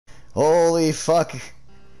Holy fuck.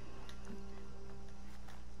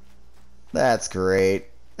 That's great.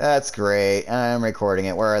 That's great. I'm recording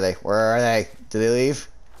it. Where are they? Where are they? Did they leave?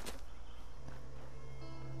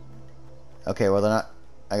 Okay, well they're not...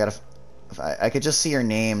 I gotta... I could just see your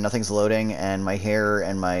name. Nothing's loading, and my hair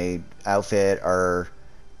and my outfit are...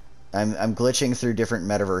 I'm glitching through different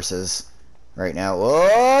metaverses right now. Whoa,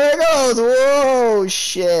 there it goes! Whoa,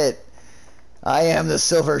 shit! I am the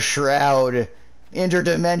Silver Shroud,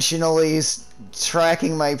 interdimensionally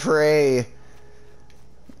tracking my prey.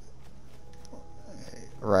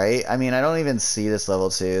 Right? I mean, I don't even see this level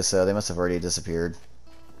 2, so they must have already disappeared.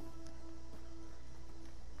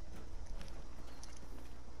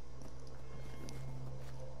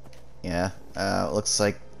 Yeah. Looks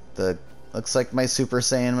like my Super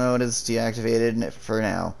Saiyan mode is deactivated for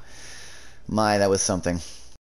now. My, that was something.